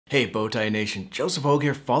Hey Bowtie Nation, Joseph Hogue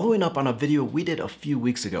here, following up on a video we did a few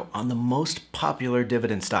weeks ago on the most popular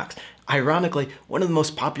dividend stocks. Ironically, one of the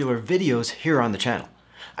most popular videos here on the channel.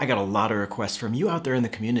 I got a lot of requests from you out there in the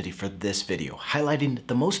community for this video, highlighting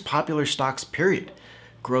the most popular stocks, period.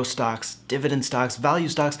 Growth stocks, dividend stocks, value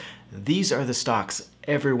stocks, these are the stocks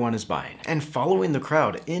everyone is buying. And following the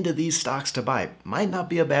crowd into these stocks to buy might not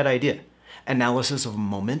be a bad idea. Analysis of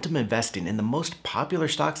momentum investing in the most popular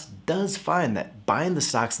stocks does find that buying the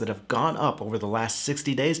stocks that have gone up over the last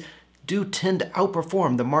 60 days do tend to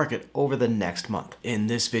outperform the market over the next month. In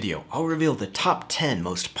this video, I'll reveal the top 10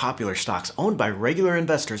 most popular stocks owned by regular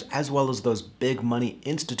investors as well as those big money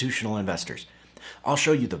institutional investors. I'll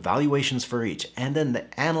show you the valuations for each and then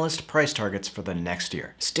the analyst price targets for the next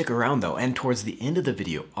year. Stick around though, and towards the end of the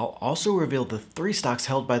video, I'll also reveal the 3 stocks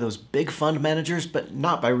held by those big fund managers but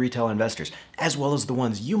not by retail investors, as well as the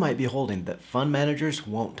ones you might be holding that fund managers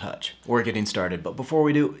won't touch. We're getting started, but before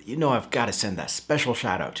we do, you know I've got to send that special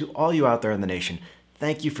shout out to all you out there in the nation.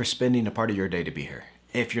 Thank you for spending a part of your day to be here.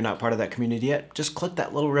 If you're not part of that community yet, just click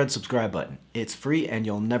that little red subscribe button. It's free and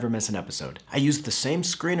you'll never miss an episode. I used the same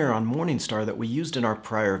screener on Morningstar that we used in our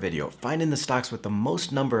prior video, finding the stocks with the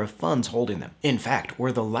most number of funds holding them. In fact,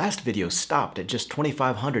 where the last video stopped at just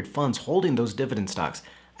 2,500 funds holding those dividend stocks,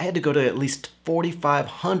 I had to go to at least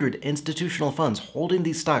 4,500 institutional funds holding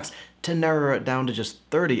these stocks to narrow it down to just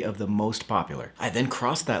 30 of the most popular. I then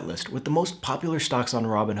crossed that list with the most popular stocks on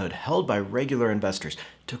Robinhood held by regular investors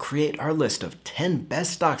to create our list of 10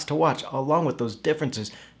 best stocks to watch, along with those differences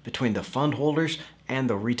between the fund holders and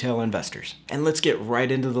the retail investors. And let's get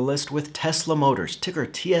right into the list with Tesla Motors, ticker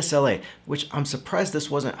TSLA, which I'm surprised this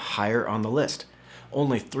wasn't higher on the list.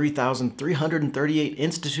 Only 3,338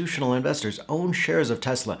 institutional investors own shares of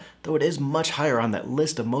Tesla, though it is much higher on that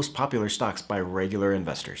list of most popular stocks by regular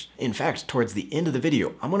investors. In fact, towards the end of the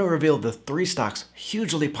video, I'm going to reveal the 3 stocks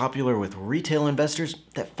hugely popular with retail investors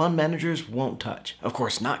that fund managers won't touch. Of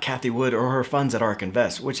course, not Cathie Wood or her funds at ARK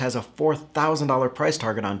Invest, which has a $4,000 price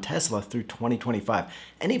target on Tesla through 2025,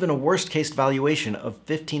 and even a worst-case valuation of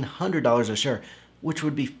 $1,500 a share, which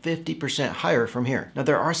would be 50% higher from here. Now,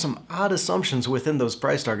 there are some odd assumptions within those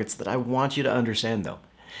price targets that I want you to understand though.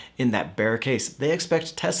 In that bear case, they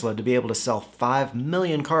expect Tesla to be able to sell 5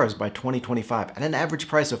 million cars by 2025 at an average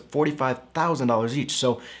price of $45,000 each,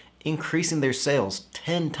 so increasing their sales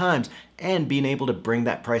 10 times and being able to bring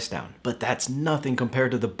that price down. But that's nothing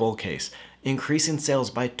compared to the bull case, increasing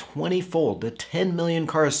sales by 20-fold to 10 million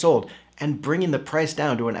cars sold and bringing the price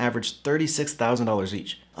down to an average $36,000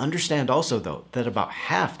 each. Understand also though that about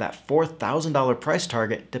half that $4,000 price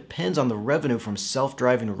target depends on the revenue from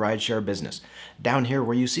self-driving rideshare business. Down here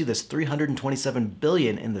where you see this $327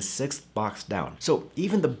 billion in the 6th box down. So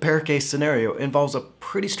even the bear case scenario involves a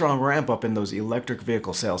pretty strong ramp up in those electric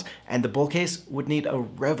vehicle sales, and the bull case would need a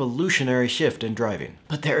revolutionary shift in driving.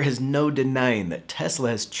 But there is no denying that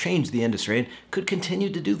Tesla has changed the industry and could continue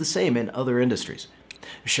to do the same in other industries.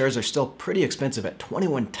 Shares are still pretty expensive at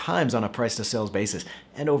 21 times on a price to sales basis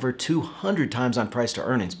and over 200 times on price to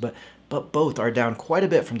earnings, but both are down quite a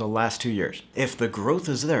bit from the last 2 years. If the growth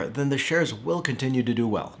is there, then the shares will continue to do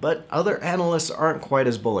well. But other analysts aren't quite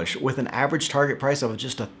as bullish, with an average target price of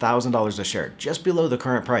just $1,000 a share, just below the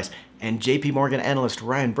current price, and JP Morgan analyst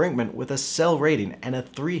Ryan Brinkman with a sell rating and a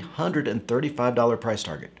 $335 price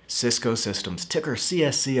target. Cisco Systems, ticker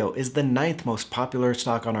CSCO, is the 9th most popular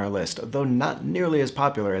stock on our list, though not nearly as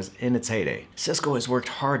popular as in its heyday. Cisco has worked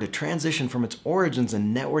hard to transition from its origins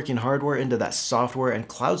in networking hardware into that software and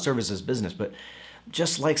cloud services business, but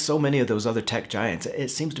just like so many of those other tech giants, it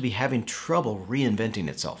seems to be having trouble reinventing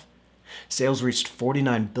itself. Sales reached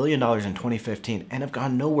 $49 billion in 2015 and have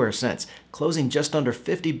gone nowhere since, closing just under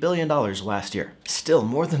 $50 billion last year. Still,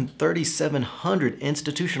 more than 3,700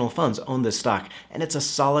 institutional funds own this stock, and it's a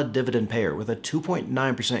solid dividend payer with a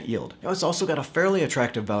 2.9% yield. Now, it's also got a fairly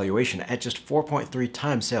attractive valuation at just 4.3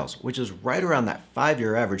 times sales, which is right around that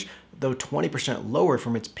 5-year average, though 20% lower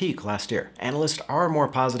from its peak last year. Analysts are more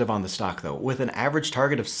positive on the stock though, with an average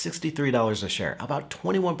target of $63 a share, about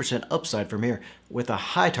 21% upside from here, with a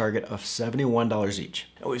high target of $71 each.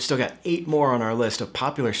 Now, we've still got 8 more on our list of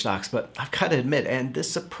popular stocks, but I've got to admit, and this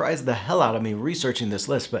surprised the hell out of me researching this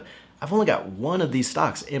list, but I've only got 1 of these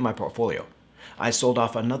stocks in my portfolio. I sold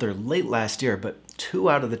off another late last year, but 2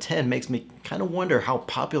 out of the 10 makes me kind of wonder how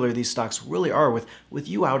popular these stocks really are with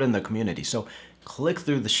you out in the community. So click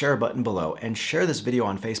through the share button below and share this video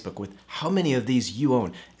on Facebook with how many of these you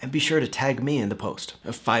own, and be sure to tag me in the post.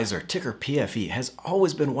 Pfizer, ticker PFE, has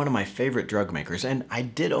always been one of my favorite drug makers, and I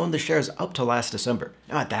did own the shares up to last December.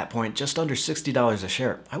 Now at that point, just under $60 a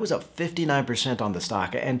share, I was up 59% on the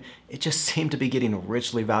stock, and it just seemed to be getting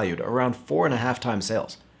richly valued, around 4.5 times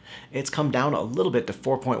sales. It's come down a little bit to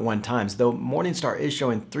 4.1 times, though Morningstar is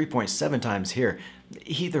showing 3.7 times here.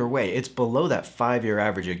 Either way, it's below that 5-year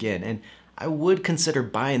average again, and I would consider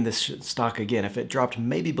buying this stock again if it dropped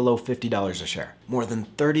maybe below $50 a share. More than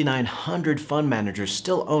 3,900 fund managers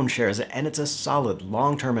still own shares, and it's a solid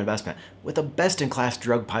long-term investment with a best-in-class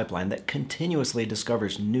drug pipeline that continuously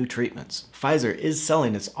discovers new treatments. Pfizer is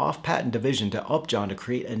selling its off-patent division to Upjohn to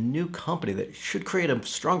create a new company that should create a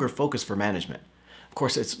stronger focus for management. Of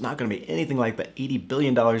course, it's not going to be anything like the $80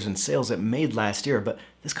 billion in sales it made last year, but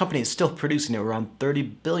this company is still producing around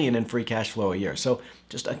 $30 billion in free cash flow a year, so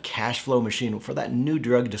just a cash flow machine for that new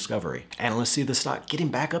drug discovery. Analysts see the stock getting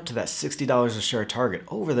back up to that $60 a share target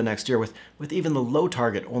over the next year, with even the low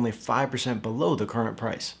target only 5% below the current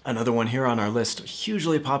price. Another one here on our list,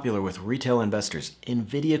 hugely popular with retail investors,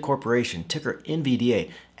 NVIDIA Corporation, ticker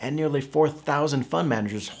NVDA, and nearly 4,000 fund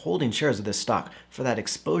managers holding shares of this stock for that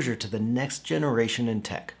exposure to the next generation in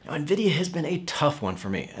tech. Now, NVIDIA has been a tough one for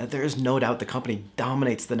me. There is no doubt the company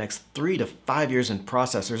dominates the next 3 to 5 years in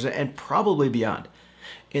processors and probably beyond.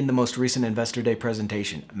 In the most recent Investor Day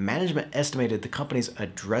presentation, management estimated the company's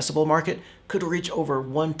addressable market could reach over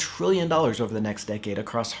 $1 trillion over the next decade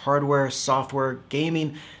across hardware, software,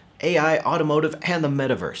 gaming, AI, automotive, and the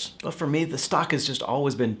metaverse. But for me, the stock has just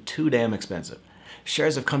always been too damn expensive.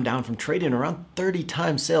 Shares have come down from trading around 30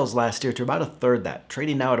 times sales last year to about a third that,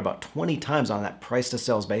 trading now at about 20 times on that price to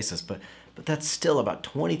sales basis, but that's still about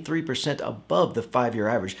 23% above the 5-year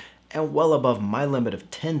average and well above my limit of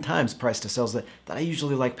 10 times price to sales that I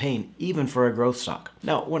usually like paying even for a growth stock.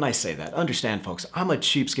 Now, when I say that, understand folks, I'm a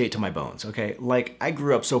cheapskate to my bones, okay? Like, I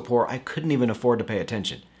grew up so poor I couldn't even afford to pay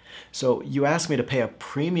attention. So you ask me to pay a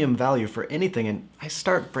premium value for anything and I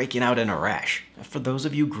start breaking out in a rash. For those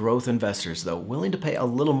of you growth investors though, willing to pay a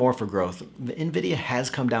little more for growth, NVIDIA has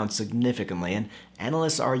come down significantly and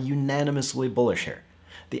analysts are unanimously bullish here.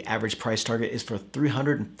 The average price target is for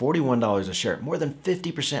 $341 a share, more than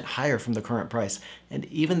 50% higher from the current price, and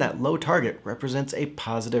even that low target represents a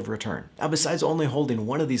positive return. Now, besides only holding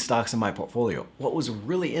one of these stocks in my portfolio, what was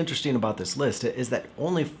really interesting about this list is that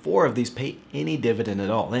only 4 of these pay any dividend at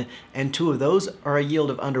all, and 2 of those are a yield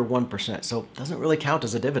of under 1%, so it doesn't really count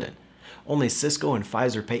as a dividend. Only Cisco and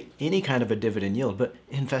Pfizer pay any kind of a dividend yield, but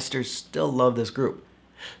investors still love this group.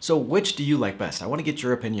 So which do you like best? I want to get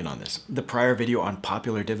your opinion on this. The prior video on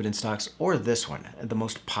popular dividend stocks or this one, the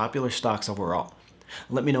most popular stocks overall.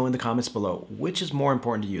 Let me know in the comments below which is more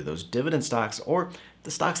important to you, those dividend stocks or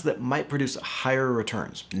the stocks that might produce higher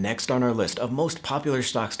returns. Next on our list of most popular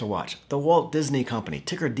stocks to watch, the Walt Disney Company,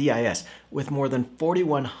 ticker DIS, with more than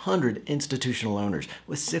 4,100 institutional owners,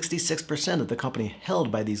 with 66% of the company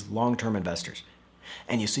held by these long-term investors.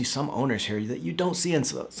 And you see some owners here that you don't see in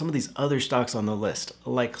some of these other stocks on the list,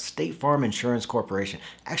 like State Farm Insurance Corporation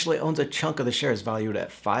actually owns a chunk of the shares valued at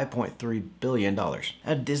 $5.3 billion.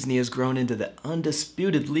 Now, Disney has grown into the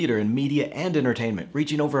undisputed leader in media and entertainment,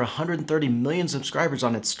 reaching over 130 million subscribers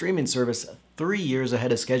on its streaming service 3 years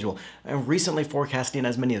ahead of schedule, and recently forecasting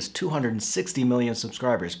as many as 260 million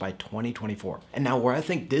subscribers by 2024. And now where I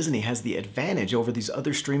think Disney has the advantage over these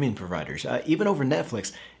other streaming providers, even over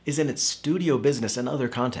Netflix, is in its studio business and other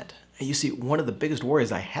content. And you see, one of the biggest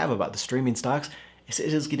worries I have about the streaming stocks is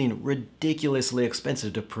it is getting ridiculously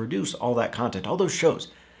expensive to produce all that content, all those shows.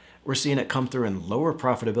 We're seeing it come through in lower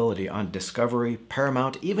profitability on Discovery,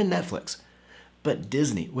 Paramount, even Netflix. But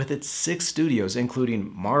Disney, with its 6 studios,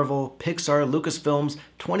 including Marvel, Pixar, Lucasfilms,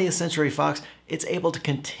 20th Century Fox, it's able to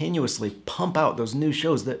continuously pump out those new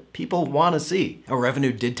shows that people want to see. Our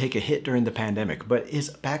revenue did take a hit during the pandemic, but is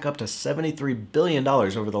back up to $73 billion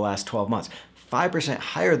over the last 12 months, 5%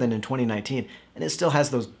 higher than in 2019, and it still has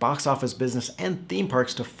those box office business and theme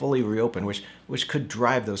parks to fully reopen, which could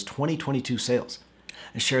drive those 2022 sales.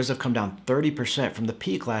 And shares have come down 30% from the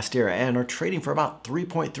peak last year and are trading for about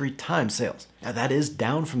 3.3 times sales. Now that is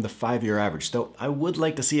down from the 5-year average, though I would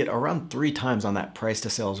like to see it around 3 times on that price to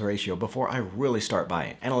sales ratio before I really start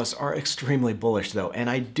buying. Analysts are extremely bullish though, and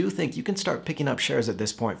I do think you can start picking up shares at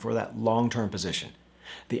this point for that long-term position.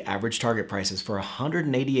 The average target price is for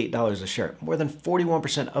 $188 a share, more than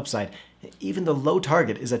 41% upside. Even the low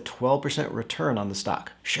target is a 12% return on the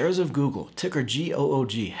stock. Shares of Google, ticker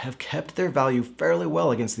GOOG, have kept their value fairly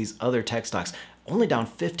well against these other tech stocks, only down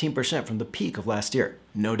 15% from the peak of last year.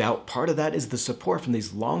 No doubt part of that is the support from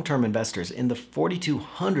these long-term investors in the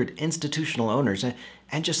 4,200 institutional owners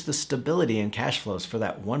and just the stability in cash flows for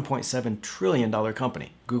that $1.7 trillion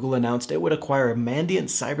company. Google announced it would acquire Mandiant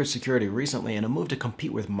Cybersecurity recently in a move to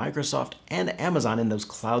compete with Microsoft and Amazon in those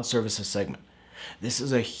cloud services segment. This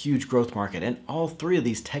is a huge growth market, and all three of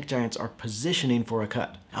these tech giants are positioning for a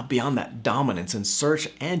cut. Now, beyond that dominance in search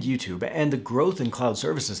and YouTube and the growth in cloud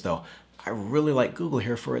services, though, I really like Google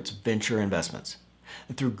here for its venture investments.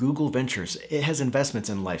 And through Google Ventures, it has investments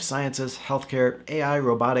in life sciences, healthcare, AI,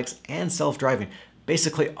 robotics, and self-driving,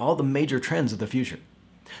 basically all the major trends of the future.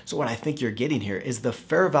 So what I think you're getting here is the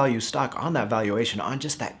fair value stock on that valuation on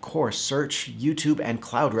just that core search, YouTube, and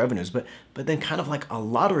cloud revenues, but then kind of like a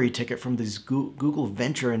lottery ticket from these Google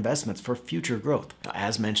venture investments for future growth. Now,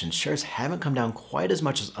 as mentioned, shares haven't come down quite as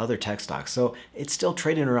much as other tech stocks, so it's still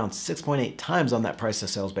trading around 6.8 times on that price to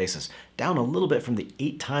sales basis, down a little bit from the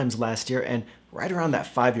 8 times last year and right around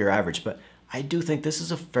that 5-year average, but I do think this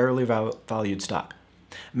is a fairly valued stock.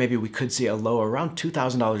 Maybe we could see a low around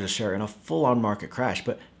 $2,000 a share in a full-on market crash,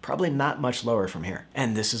 but probably not much lower from here.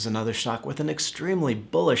 And this is another stock with an extremely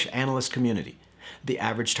bullish analyst community. The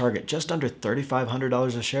average target, just under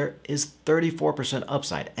 $3,500 a share, is 34%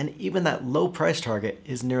 upside, and even that low price target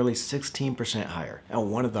is nearly 16% higher.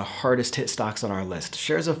 And one of the hardest hit stocks on our list,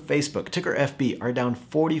 shares of Facebook, ticker FB, are down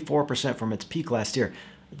 44% from its peak last year,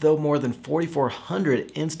 though more than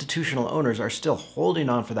 4,400 institutional owners are still holding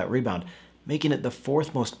on for that rebound, making it the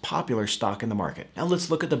 4th most popular stock in the market. Now let's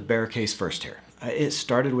look at the bear case first here. It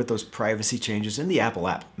started with those privacy changes in the Apple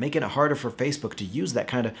app, making it harder for Facebook to use that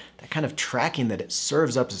kind of tracking that it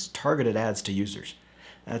serves up as targeted ads to users.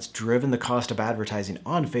 That's driven the cost of advertising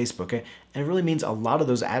on Facebook, and it really means a lot of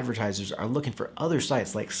those advertisers are looking for other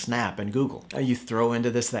sites like Snap and Google. Now you throw into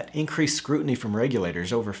this that increased scrutiny from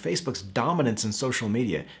regulators over Facebook's dominance in social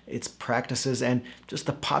media, its practices, and just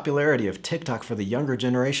the popularity of TikTok for the younger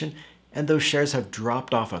generation, and those shares have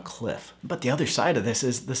dropped off a cliff. But the other side of this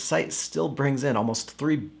is the site still brings in almost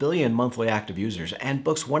 3 billion monthly active users and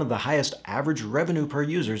books one of the highest average revenue per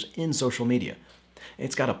users in social media.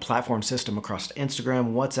 It's got a platform system across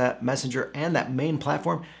Instagram, WhatsApp, Messenger, and that main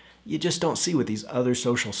platform you just don't see with these other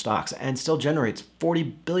social stocks, and still generates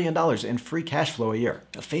 $40 billion in free cash flow a year.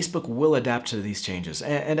 Now, Facebook will adapt to these changes,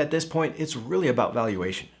 and at this point, it's really about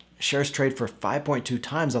valuation. Shares trade for 5.2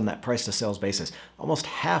 times on that price to sales basis, almost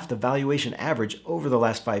half the valuation average over the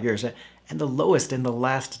last 5 years, and the lowest in the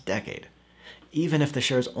last decade. Even if the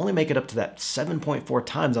shares only make it up to that 7.4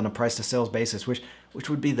 times on a price to sales basis, which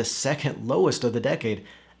would be the second lowest of the decade,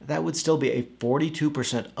 that would still be a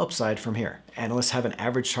 42% upside from here. Analysts have an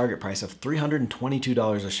average target price of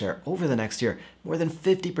 $322 a share over the next year, more than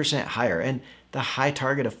 50% higher, and the high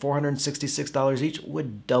target of $466 each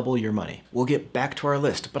would double your money. We'll get back to our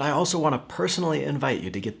list, but I also want to personally invite you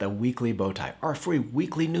to get the weekly Bowtie, our free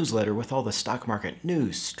weekly newsletter with all the stock market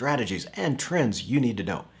news, strategies, and trends you need to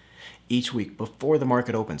know. Each week before the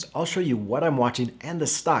market opens, I'll show you what I'm watching and the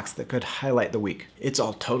stocks that could highlight the week. It's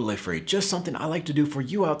all totally free, just something I like to do for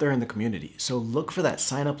you out there in the community, so look for that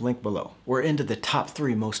sign up link below. We're into the top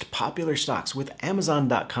 3 most popular stocks with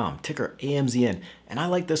Amazon.com, ticker AMZN, and I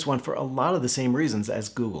like this one for a lot of the same reasons as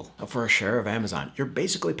Google. Now, for a share of Amazon, you're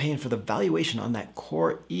basically paying for the valuation on that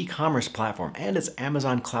core e-commerce platform and its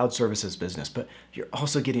Amazon Cloud Services business, but you're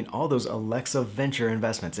also getting all those Alexa venture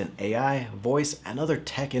investments in AI, voice, and other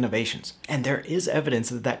tech innovations. And there is evidence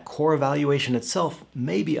that that core valuation itself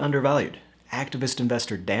may be undervalued. Activist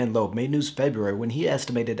investor Dan Loeb made news February when he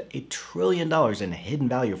estimated $1 trillion in hidden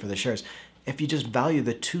value for the shares if you just value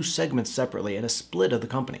the 2 segments separately in a split of the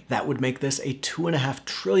company. That would make this a $2.5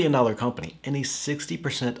 trillion company and a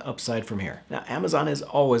 60% upside from here. Now, Amazon has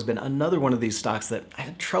always been another one of these stocks that I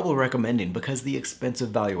had trouble recommending because of the expensive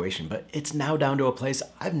valuation, but it's now down to a place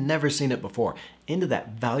I've never seen it before, into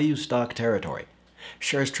that value stock territory.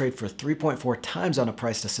 Shares trade for 3.4 times on a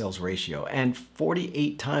price to sales ratio and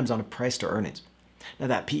 48 times on a price to earnings. Now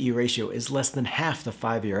that PE ratio is less than half the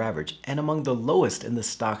 5-year average and among the lowest in the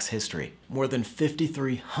stock's history. More than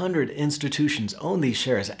 5,300 institutions own these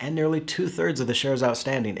shares, and nearly 2/3 of the shares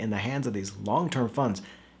outstanding in the hands of these long-term funds.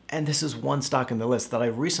 And this is one stock in the list that I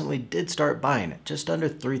recently did start buying at just under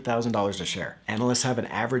 $3,000 a share. Analysts have an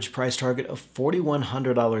average price target of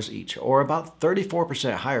 $4,100 each, or about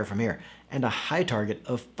 34% higher from here, and a high target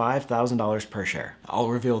of $5,000 per share. I'll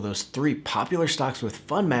reveal those 3 popular stocks with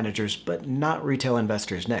fund managers, but not retail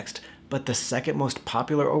investors next. But the second most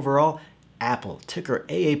popular overall, Apple, ticker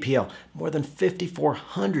AAPL. More than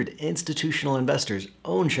 5,400 institutional investors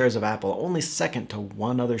own shares of Apple, only second to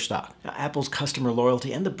one other stock. Now, Apple's customer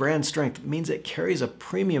loyalty and the brand strength means it carries a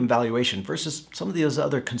premium valuation versus some of those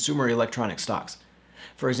other consumer electronic stocks.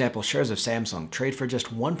 For example, shares of Samsung trade for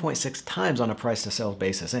just 1.6 times on a price to sales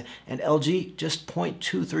basis, and LG just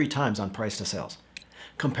 0.23 times on price to sales.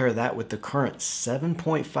 Compare that with the current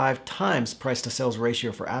 7.5 times price to sales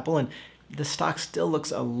ratio for Apple, and the stock still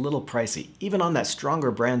looks a little pricey, even on that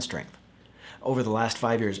stronger brand strength. Over the last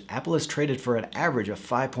 5 years, Apple has traded for an average of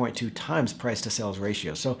 5.2 times price to sales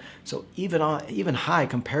ratio, so even high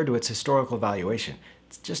compared to its historical valuation.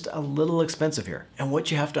 It's just a little expensive here. And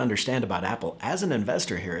what you have to understand about Apple as an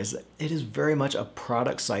investor here is that it is very much a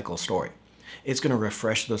product cycle story. It's going to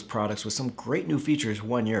refresh those products with some great new features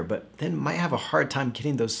one year, but then might have a hard time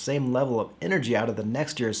getting those same level of energy out of the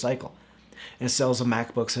next year's cycle. And sales of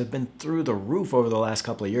MacBooks have been through the roof over the last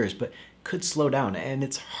couple of years, but could slow down, and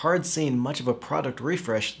it's hard seeing much of a product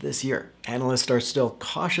refresh this year. Analysts are still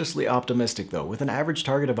cautiously optimistic though, with an average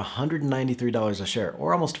target of $193 a share,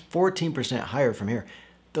 or almost 14% higher from here,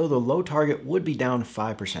 though the low target would be down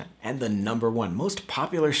 5%. And the number one most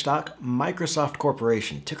popular stock, Microsoft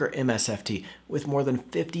Corporation, ticker MSFT, with more than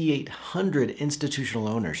 5,800 institutional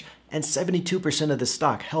owners, and 72% of the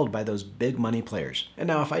stock held by those big money players. And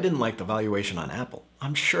now, if I didn't like the valuation on Apple,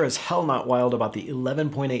 I'm sure as hell not wild about the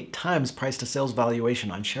 11.8 times price to sales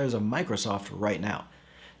valuation on shares of Microsoft right now.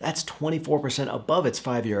 That's 24% above its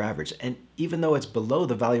 5-year average, and even though it's below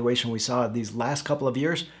the valuation we saw these last couple of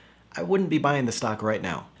years, I wouldn't be buying the stock right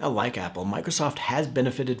now. Now, like Apple, Microsoft has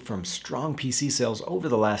benefited from strong PC sales over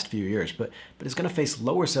the last few years, but is going to face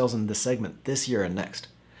lower sales in this segment this year and next.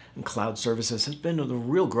 And cloud services has been the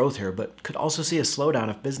real growth here, but could also see a slowdown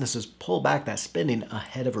if businesses pull back that spending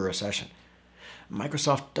ahead of a recession.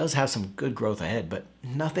 Microsoft does have some good growth ahead, but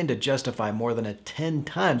nothing to justify more than a 10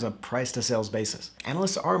 times on price to sales basis.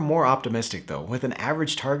 Analysts are more optimistic though, with an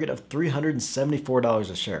average target of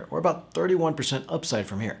 $374 a share, or about 31% upside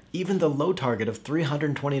from here. Even the low target of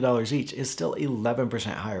 $320 each is still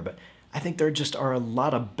 11% higher, but I think there just are a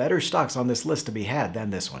lot of better stocks on this list to be had than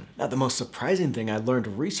this one. Now, the most surprising thing I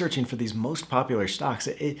learned researching for these most popular stocks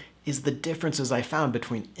is the differences I found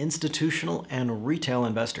between institutional and retail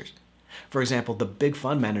investors. For example, the big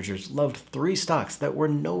fund managers loved 3 stocks that were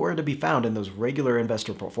nowhere to be found in those regular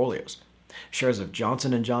investor portfolios. Shares of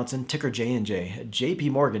Johnson & Johnson, ticker J&J,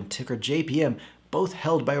 JP Morgan, ticker JPM, both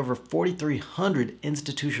held by over 4,300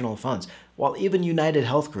 institutional funds, while even United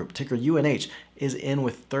Health Group, ticker UNH, is in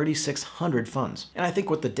with 3,600 funds. And I think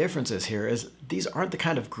what the difference is here is these aren't the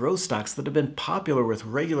kind of growth stocks that have been popular with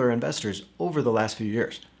regular investors over the last few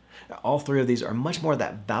years. All 3 of these are much more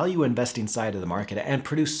that value investing side of the market and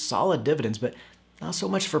produce solid dividends, but not so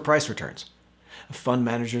much for price returns. Fund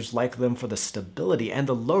managers like them for the stability and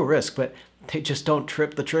the low risk, but they just don't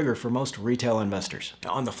trip the trigger for most retail investors.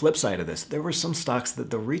 Now, on the flip side of this, there were some stocks that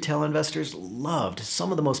the retail investors loved,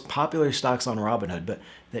 some of the most popular stocks on Robinhood, but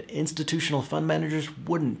that institutional fund managers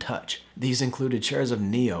wouldn't touch. These included shares of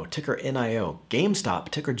NEO, ticker NIO, GameStop,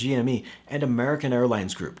 ticker GME, and American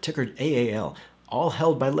Airlines Group, ticker AAL, all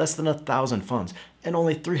held by less than 1,000 funds, and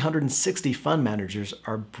only 360 fund managers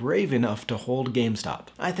are brave enough to hold GameStop.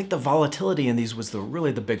 I think the volatility in these was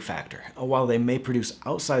really the big factor. While they may produce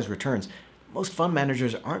outsized returns, most fund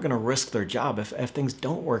managers aren't going to risk their job if things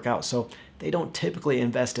don't work out, so they don't typically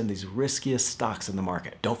invest in these riskiest stocks in the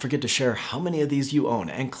market. Don't forget to share how many of these you own,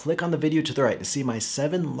 and click on the video to the right to see my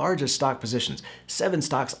 7 largest stock positions, 7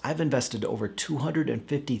 stocks I've invested over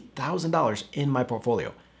 $250,000 in my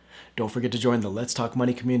portfolio. Don't forget to join the Let's Talk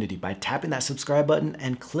Money community by tapping that subscribe button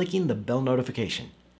and clicking the bell notification.